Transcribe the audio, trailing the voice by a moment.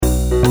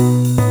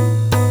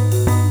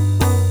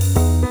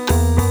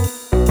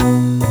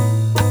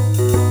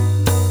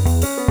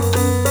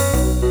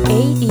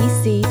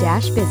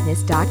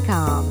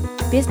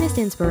business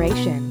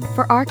inspiration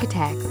for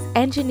architects,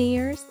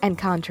 engineers, and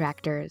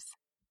contractors.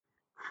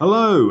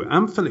 Hello,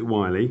 I'm Philip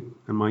Wiley,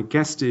 and my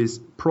guest is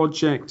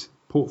project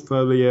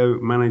portfolio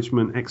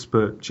management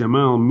expert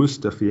Jamal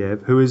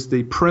Mustafiev, who is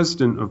the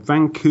president of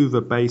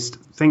Vancouver-based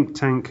Think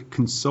Tank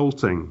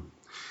Consulting.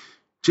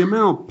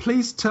 Jamal,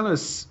 please tell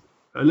us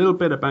a little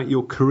bit about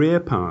your career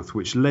path,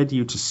 which led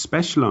you to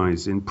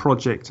specialize in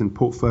project and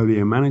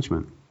portfolio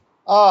management.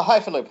 Hi,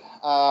 Philip.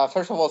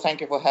 First of all, thank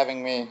you for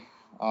having me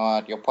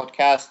at your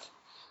podcast.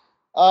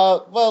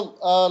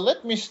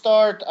 Let me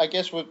start, I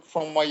guess,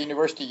 from my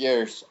university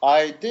years.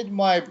 I did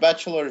my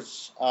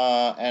bachelor's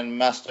and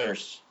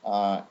master's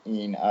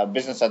in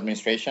business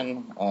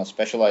administration,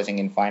 specializing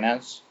in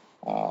finance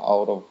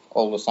out of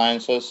all the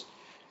sciences.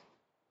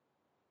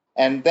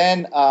 And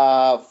then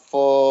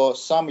for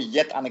some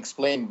yet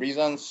unexplained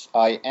reasons,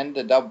 I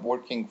ended up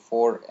working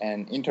for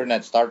an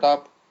internet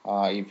startup.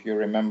 If you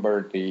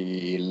remember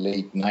the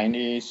late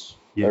 90s,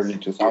 yes. Early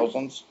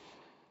 2000s.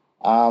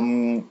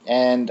 I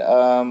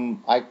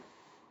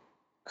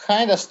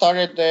kind of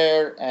started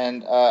there,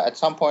 and at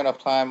some point of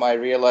time, I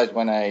realized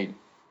when I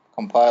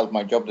compiled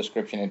my job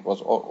description, it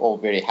was all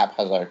very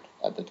haphazard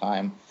at the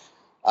time.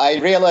 I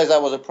realized I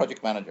was a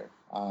project manager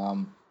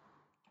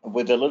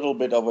with a little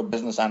bit of a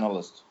business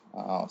analyst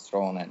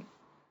thrown in.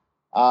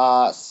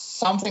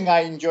 Something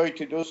I enjoyed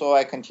to do, so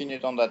I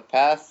continued on that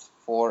path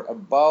for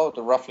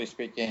about, roughly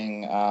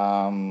speaking,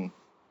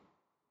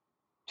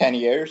 10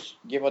 years,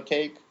 give or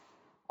take.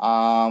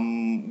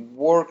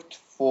 Worked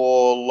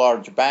for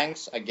large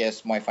banks. I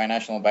guess my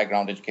financial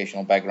background,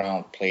 educational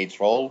background played its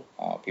role.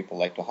 People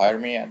like to hire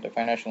me at the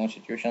financial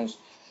institutions.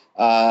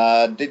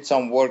 Did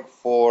some work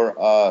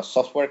for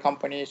software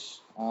companies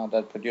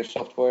that produce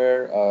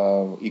software,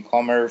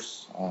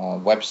 e-commerce,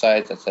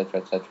 websites, etc.,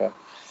 etc.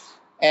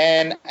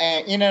 And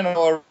in and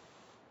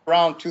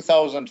around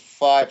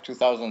 2005,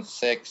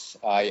 2006,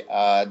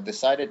 I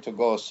decided to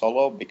go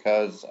solo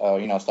because,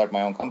 start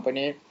my own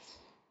company.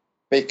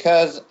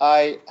 Because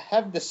I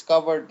have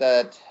discovered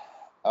that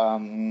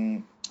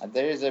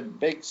there is a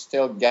big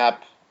still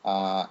gap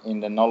in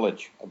the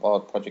knowledge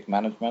about project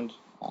management,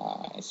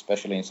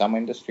 especially in some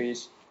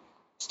industries.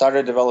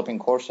 Started developing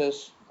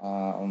courses,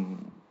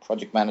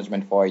 project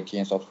management for IT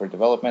and software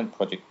development,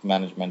 project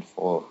management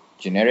for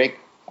generic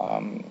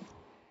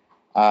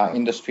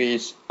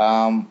industries.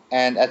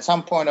 And at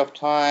some point of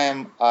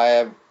time, I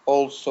have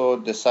also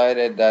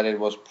decided that it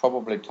was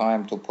probably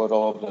time to put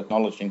all of that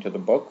knowledge into the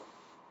book.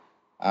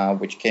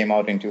 Which came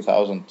out in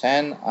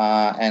 2010.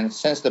 And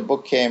since the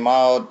book came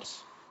out,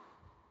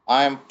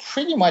 I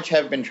pretty much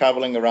have been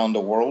traveling around the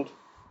world,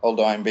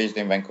 although I'm based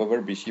in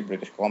Vancouver, BC,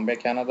 British Columbia,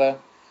 Canada,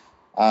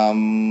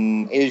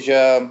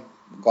 Asia,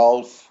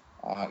 Gulf,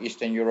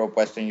 Eastern Europe,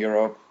 Western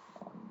Europe,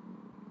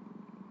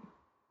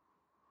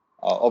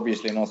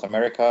 obviously North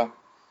America.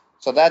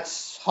 So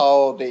that's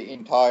how the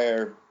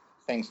entire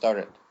thing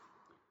started.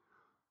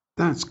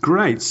 That's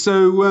great.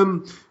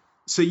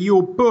 So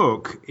your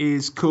book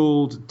is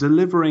called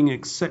Delivering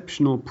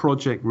Exceptional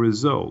Project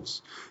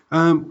Results.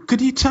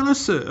 Could you tell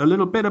us a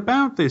little bit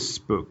about this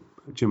book,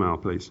 Jamal,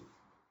 please?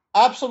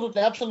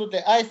 Absolutely.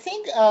 I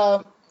think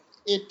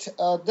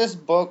this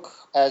book,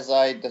 as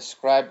I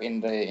described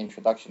in the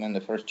introduction in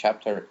the first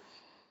chapter,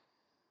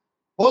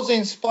 was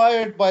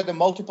inspired by the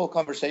multiple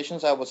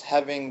conversations I was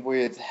having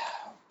with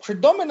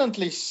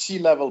predominantly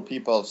C-level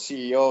people,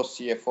 CEOs,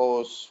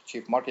 CFOs,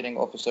 chief marketing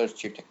officers,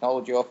 chief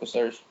technology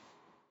officers,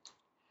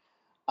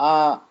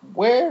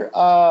 where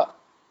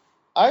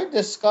I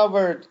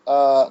discovered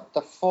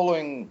the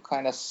following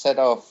kind of set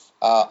of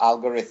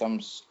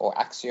algorithms or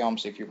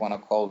axioms, if you want to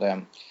call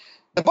them.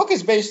 The book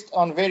is based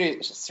on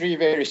three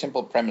very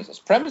simple premises.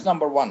 Premise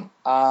number one,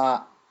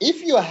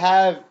 if you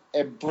have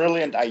a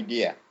brilliant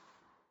idea,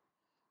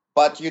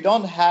 but you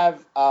don't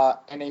have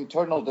an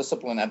internal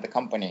discipline at the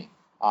company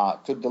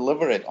to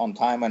deliver it on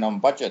time and on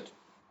budget,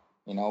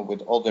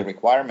 with all the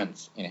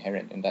requirements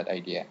inherent in that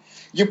idea,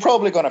 you're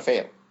probably going to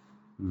fail.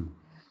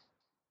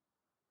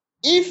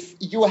 If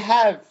you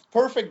have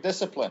perfect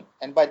discipline,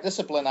 and by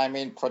discipline I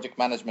mean project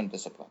management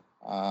discipline,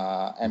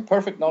 and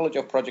perfect knowledge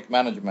of project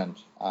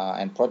management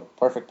and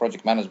perfect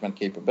project management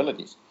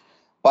capabilities,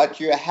 but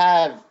you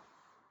have,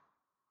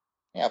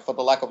 for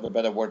the lack of a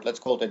better word, let's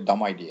call it a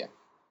dumb idea,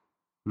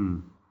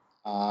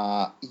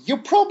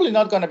 you're probably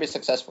not going to be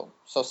successful.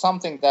 So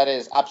something that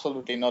is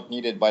absolutely not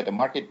needed by the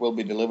market will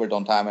be delivered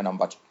on time and on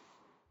budget.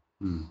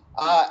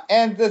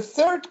 And the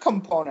third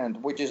component,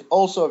 which is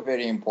also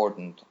very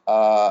important,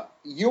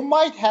 you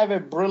might have a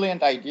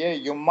brilliant idea,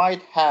 you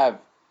might have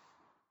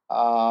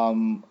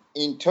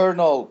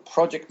internal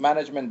project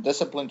management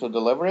discipline to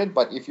deliver it,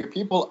 but if your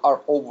people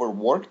are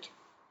overworked,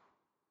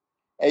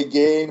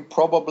 again,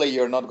 probably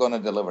you're not going to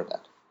deliver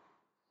that.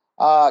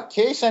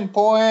 Case in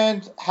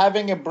point,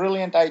 having a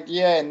brilliant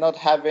idea and not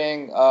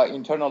having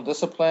internal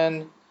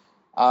discipline,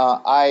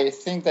 I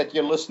think that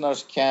your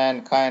listeners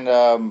can kind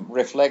of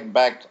reflect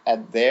back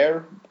at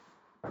their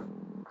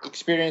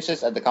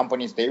experiences at the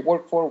companies they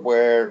work for,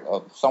 where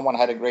someone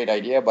had a great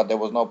idea, but there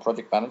was no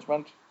project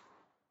management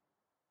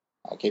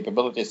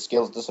capabilities,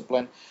 skills,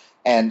 discipline.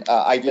 and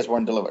ideas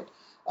weren't delivered.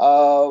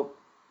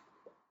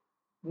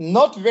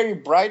 Not very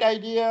bright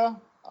idea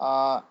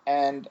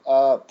and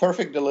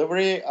perfect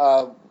delivery.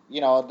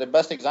 The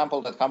best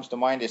example that comes to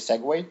mind is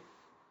Segway.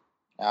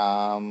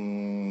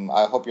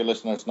 I hope your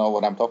listeners know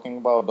what I'm talking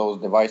about. Those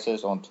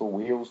devices on two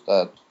wheels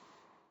that,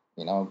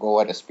 go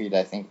at a speed,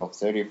 I think, of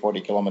 30,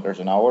 40 kilometers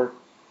an hour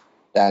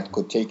that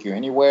could take you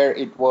anywhere.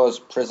 It was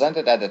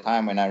presented at the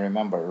time, and I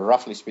remember,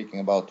 roughly speaking,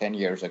 about 10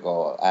 years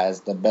ago,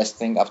 as the best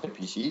thing after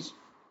PCs.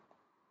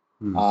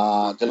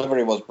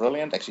 Delivery was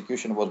brilliant.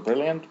 Execution was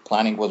brilliant.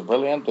 Planning was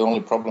brilliant. The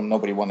only problem,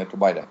 nobody wanted to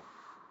buy them.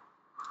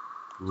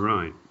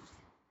 Right.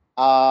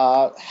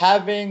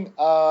 Having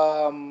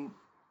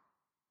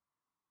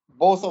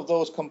both of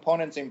those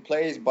components in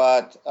place,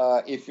 but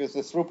if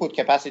the throughput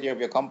capacity of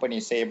your company,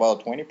 say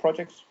about 20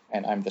 projects,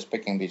 and I'm just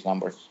picking these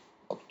numbers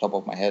off the top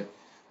of my head,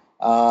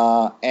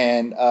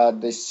 and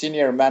the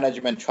senior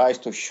management tries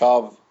to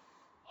shove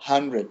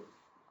 100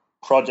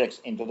 projects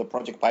into the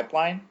project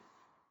pipeline,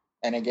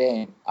 and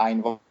again, I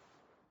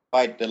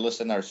invite the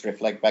listeners to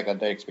reflect back on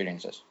their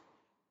experiences.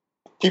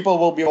 People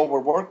will be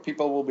overworked,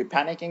 people will be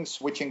panicking,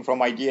 switching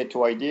from idea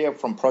to idea,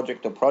 from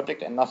project to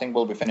project, and nothing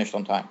will be finished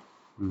on time.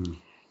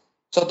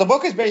 So the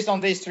book is based on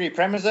these three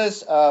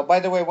premises. By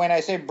the way, when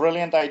I say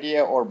brilliant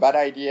idea or bad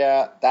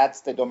idea,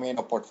 that's the domain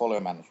of portfolio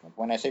management.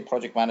 When I say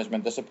project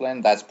management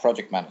discipline, that's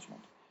project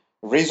management.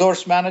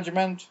 Resource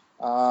management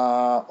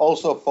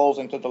also falls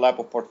into the lap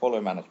of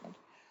portfolio management.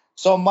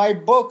 So my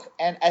book,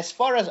 and as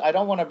far as I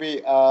don't want to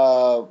be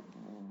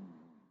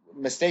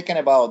mistaken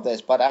about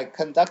this, but I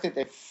conducted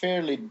a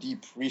fairly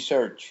deep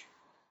research.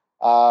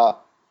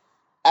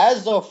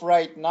 As of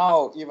right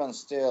now, even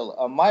still,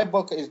 my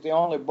book is the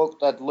only book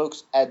that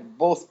looks at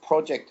both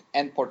project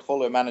and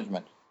portfolio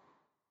management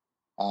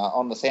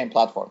on the same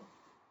platform.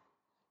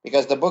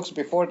 Because the books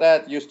before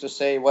that used to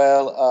say,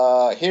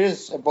 well,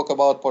 here's a book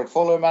about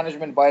portfolio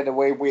management. By the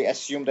way, we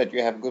assume that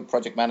you have good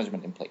project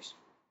management in place.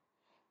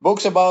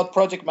 Books about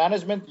project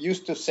management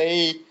used to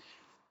say,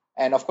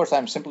 and of course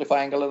I'm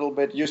simplifying a little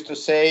bit, used to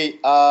say,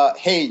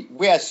 hey,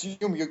 we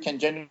assume you can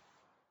generate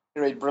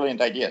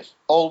brilliant ideas.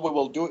 All we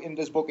will do in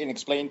this book is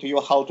explain to you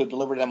how to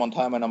deliver them on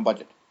time and on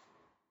budget.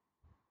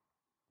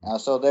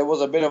 So there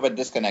was a bit of a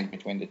disconnect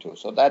between the two.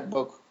 So that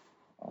book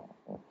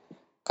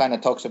kind of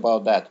talks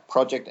about that,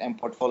 project and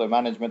portfolio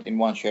management in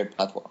one shared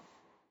platform.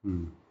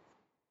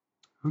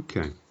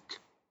 Okay.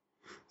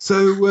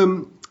 So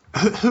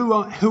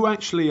who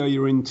actually are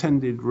your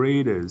intended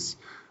readers,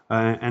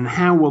 and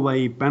how will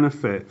they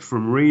benefit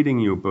from reading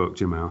your book,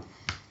 Jamal?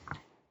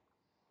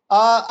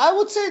 I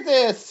would say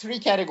there are three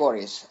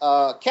categories.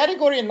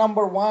 Category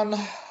number one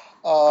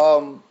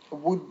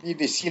would be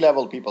the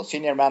C-level people,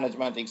 senior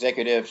management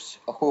executives,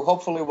 who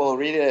hopefully will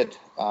read it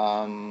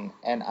and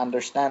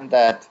understand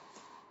that,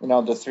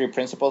 the three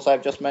principles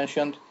I've just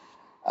mentioned,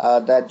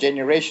 that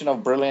generation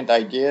of brilliant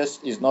ideas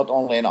is not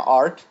only an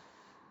art,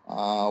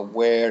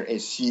 where a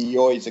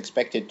CEO is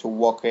expected to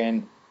walk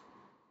in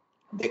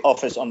the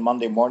office on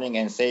Monday morning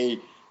and say,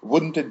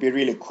 wouldn't it be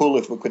really cool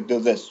if we could do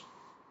this?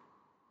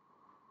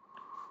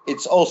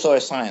 It's also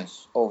a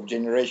science of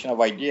generation of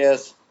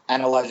ideas,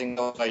 analyzing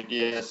those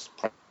ideas,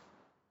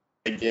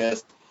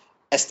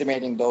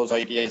 estimating those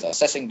ideas,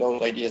 assessing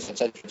those ideas,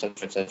 etc.,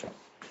 etc., etc.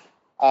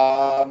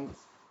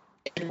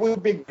 It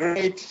would be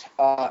great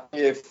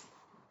if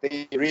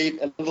they read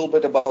a little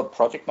bit about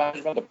project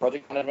management, the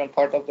project management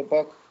part of the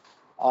book,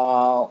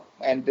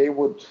 and they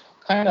would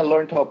kind of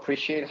learn to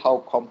appreciate how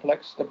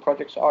complex the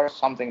projects are.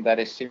 Something that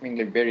is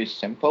seemingly very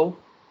simple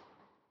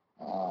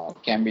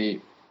can be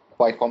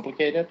quite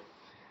complicated.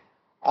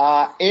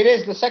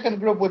 The second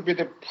group would be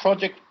the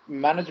project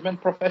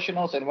management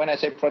professionals. And when I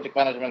say project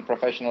management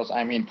professionals,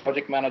 I mean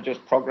project managers,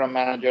 program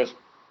managers,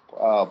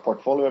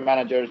 portfolio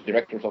managers,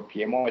 directors of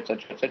PMO,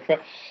 etc., etc.,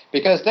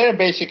 because they're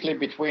basically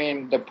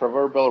between the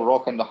proverbial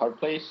rock and the hard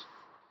place.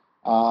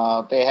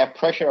 They have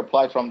pressure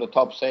applied from the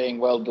top saying,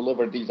 well,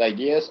 deliver these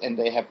ideas, and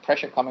they have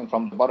pressure coming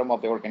from the bottom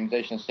of the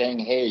organization saying,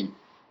 hey,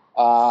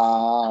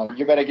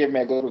 you better give me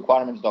a good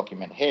requirements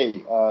document. Hey,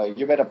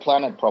 you better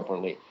plan it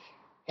properly.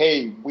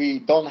 Hey, we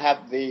don't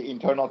have the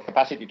internal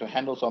capacity to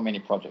handle so many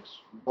projects.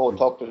 Go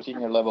talk to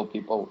senior level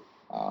people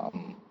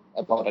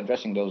about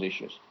addressing those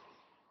issues.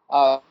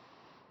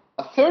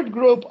 A third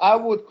group, I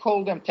would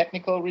call them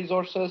technical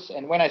resources.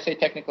 And when I say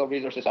technical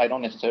resources, I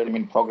don't necessarily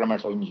mean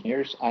programmers or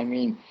engineers. I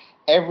mean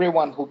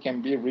everyone who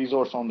can be a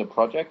resource on the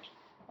project.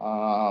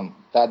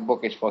 That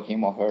book is for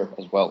him or her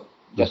as well,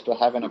 just to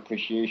have an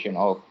appreciation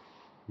of,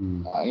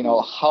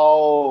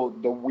 how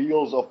the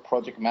wheels of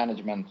project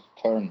management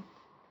turn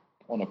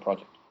on a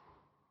project.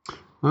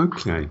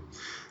 Okay,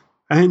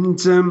 and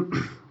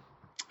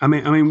I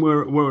mean,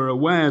 we're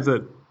aware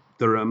that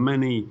there are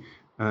many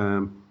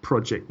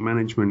project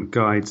management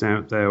guides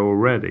out there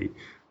already.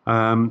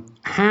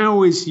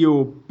 How is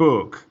your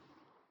book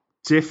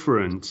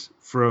different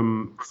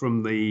from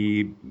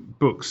the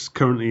books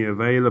currently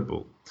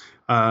available,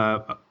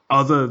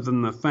 other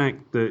than the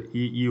fact that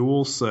you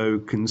also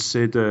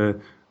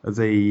consider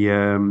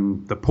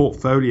the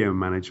portfolio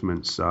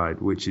management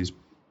side, which is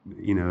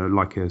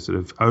like a sort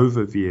of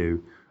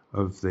overview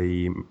of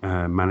the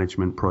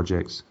management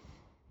projects?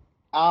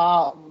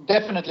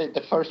 Definitely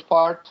the first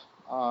part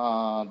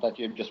that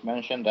you've just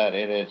mentioned, that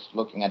it is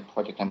looking at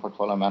project and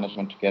portfolio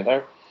management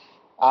together.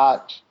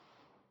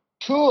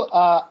 Two,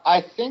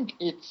 I think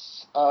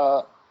it's,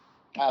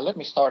 let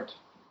me start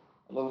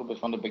a little bit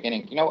from the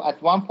beginning.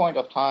 At one point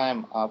of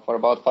time, for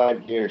about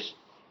 5 years,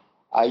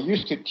 I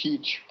used to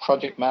teach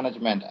project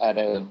management at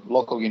a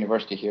local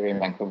university here in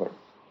Vancouver.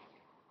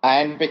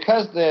 And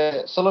because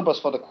the syllabus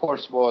for the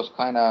course was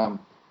kind of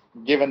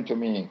given to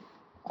me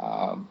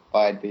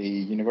by the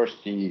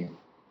university,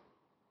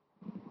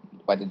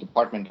 by the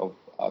Department of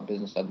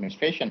Business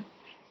Administration,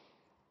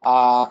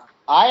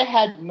 I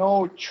had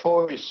no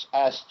choice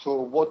as to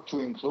what to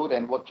include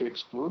and what to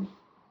exclude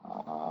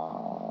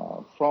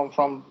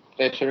from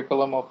the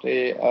curriculum of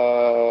the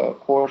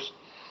course.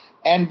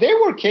 And there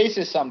were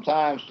cases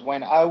sometimes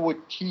when I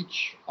would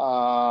teach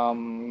a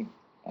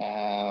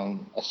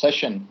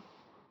session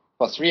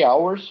for 3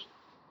 hours,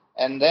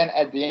 and then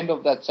at the end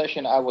of that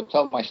session, I would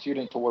tell my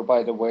students who were,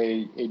 by the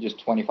way, ages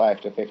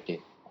 25 to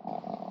 50.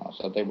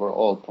 So they were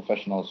all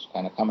professionals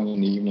kind of coming in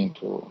the evening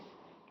to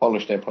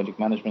polish their project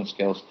management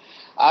skills.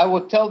 I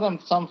would tell them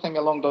something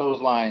along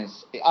those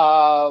lines.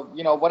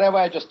 Whatever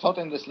I just taught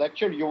in this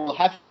lecture, you will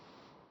have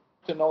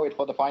to know it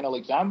for the final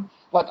exam,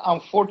 but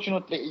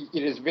unfortunately,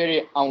 it is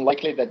very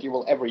unlikely that you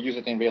will ever use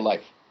it in real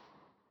life.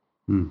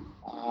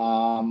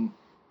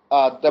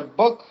 The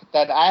book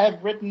that I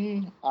have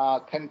written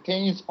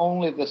contains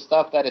only the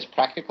stuff that is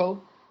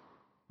practical,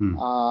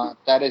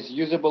 that is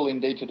usable in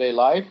day-to-day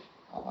life,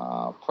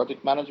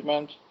 project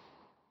management,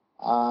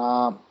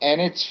 and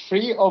it's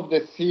free of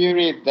the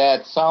theory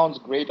that sounds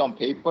great on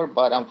paper,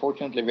 but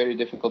unfortunately very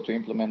difficult to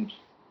implement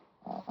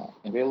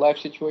in real-life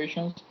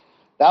situations.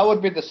 That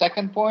would be the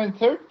second point.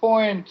 Third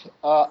point,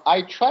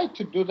 I tried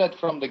to do that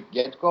from the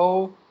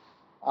get-go,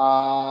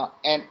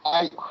 and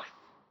I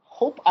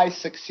hope I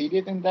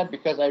succeeded in that,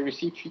 because I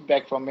received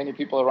feedback from many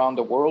people around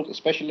the world,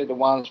 especially the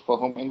ones for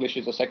whom English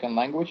is a second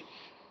language,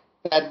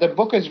 that the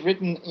book is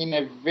written in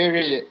a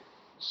very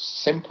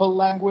simple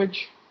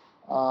language.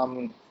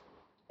 And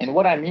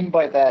what I mean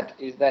by that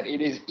is that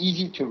it is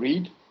easy to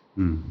read.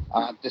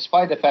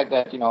 Despite the fact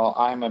that,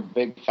 I'm a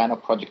big fan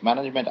of project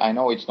management, I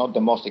know it's not the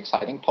most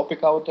exciting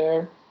topic out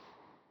there.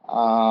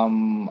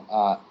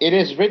 It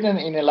is written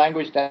in a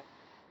language that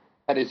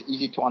is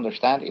easy to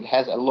understand. It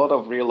has a lot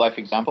of real-life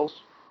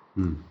examples.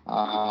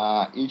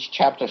 Each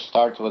chapter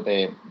starts with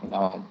a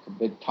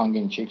bit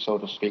tongue-in-cheek, so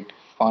to speak,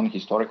 fun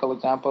historical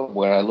example,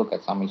 where I look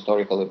at some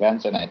historical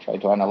events and I try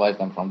to analyze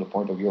them from the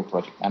point of view of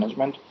project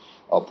management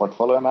or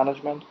portfolio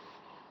management.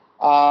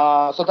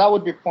 So that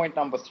would be point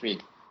number 3.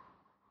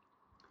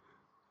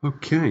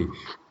 Okay.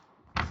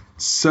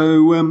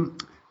 So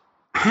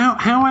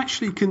how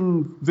actually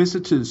can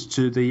visitors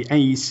to the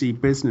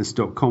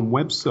aecbusiness.com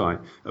website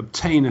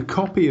obtain a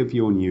copy of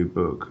your new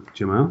book,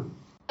 Jamal?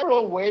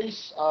 Several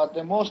ways.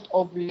 The most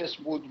obvious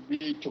would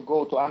be to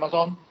go to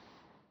Amazon.com.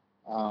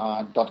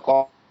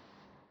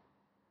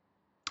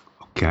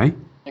 Okay.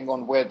 Depending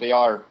on where they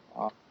are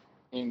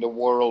in the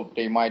world,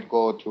 they might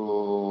go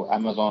to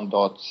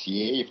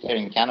Amazon.ca if they're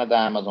in Canada,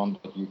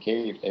 Amazon.uk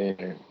if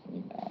they're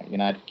in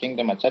United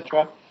Kingdom,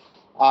 etc.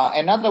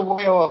 Another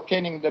way of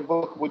obtaining the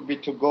book would be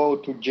to go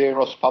to J.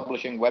 Ross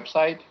Publishing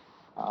website.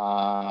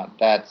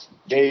 That's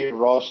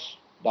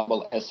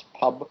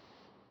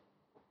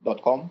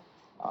jrosspub.com,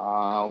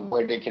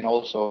 where they can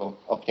also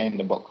obtain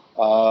the book.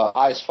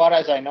 As far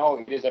as I know,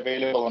 it is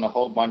available on a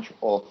whole bunch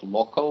of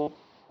local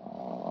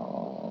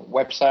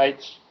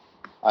websites.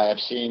 I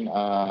have seen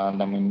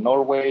them in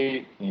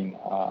Norway, in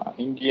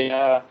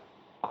India,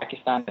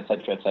 Pakistan,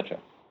 etc., etc.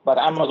 But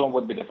Amazon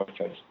would be the first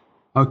choice.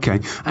 Okay,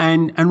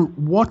 and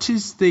what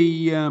is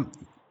the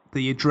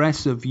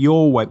address of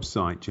your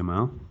website,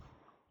 Jamal?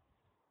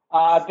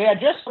 The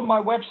address of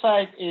my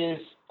website is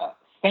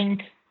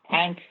Think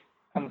Tank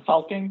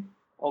Consulting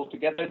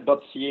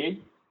altogether.ca.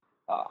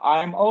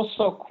 I'm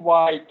also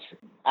quite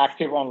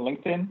active on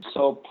LinkedIn,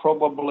 so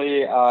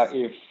probably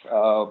if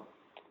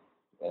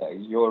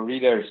your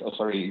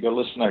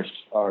listeners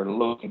are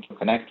looking to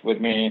connect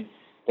with me,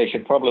 they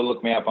should probably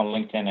look me up on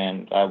LinkedIn,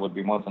 and I would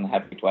be more than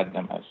happy to add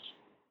them as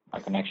my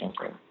connections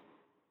there.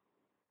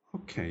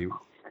 Okay,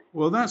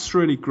 well, that's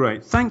really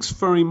great. Thanks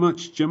very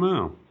much,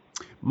 Jamal.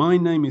 My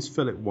name is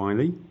Philip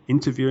Wiley,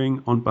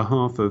 interviewing on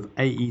behalf of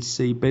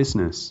AEC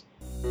Business.